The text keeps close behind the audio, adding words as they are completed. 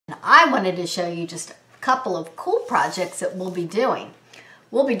I wanted to show you just a couple of cool projects that we'll be doing.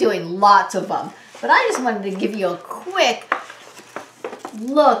 We'll be doing lots of them, but I just wanted to give you a quick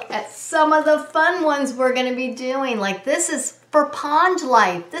look at some of the fun ones we're going to be doing. Like this is for pond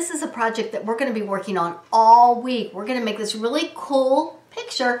life. This is a project that we're going to be working on all week. We're going to make this really cool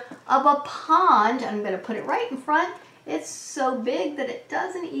picture of a pond. I'm going to put it right in front. It's so big that it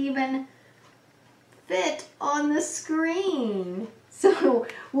doesn't even fit on the screen. So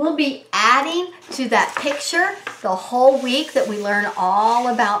we'll be adding to that picture the whole week that we learn all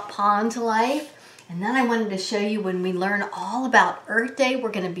about pond life. And then I wanted to show you when we learn all about Earth Day, we're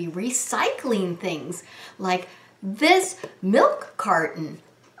going to be recycling things like this milk carton.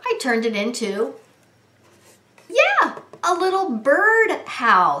 I turned it into, a little bird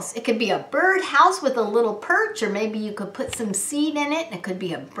house. It could be a bird house with a little perch, or maybe you could put some seed in it and it could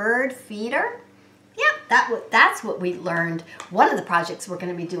be a bird feeder. That's what we learned. One of the projects we're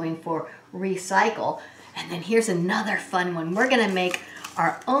going to be doing for recycle. And then here's another fun one. We're going to make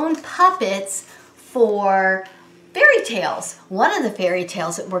our own puppets for fairy tales. One of the fairy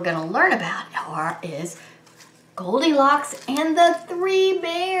tales that we're going to learn about is Goldilocks and the Three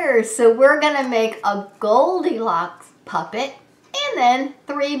Bears. So we're going to make a Goldilocks puppet and then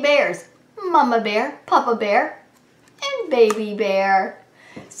three bears. Mama Bear, Papa Bear, and Baby Bear.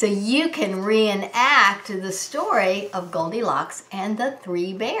 So you can reenact the story of Goldilocks and the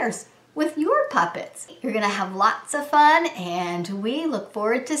Three Bears with your puppets. You're going to have lots of fun, and we look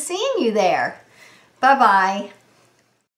forward to seeing you there. Bye-bye.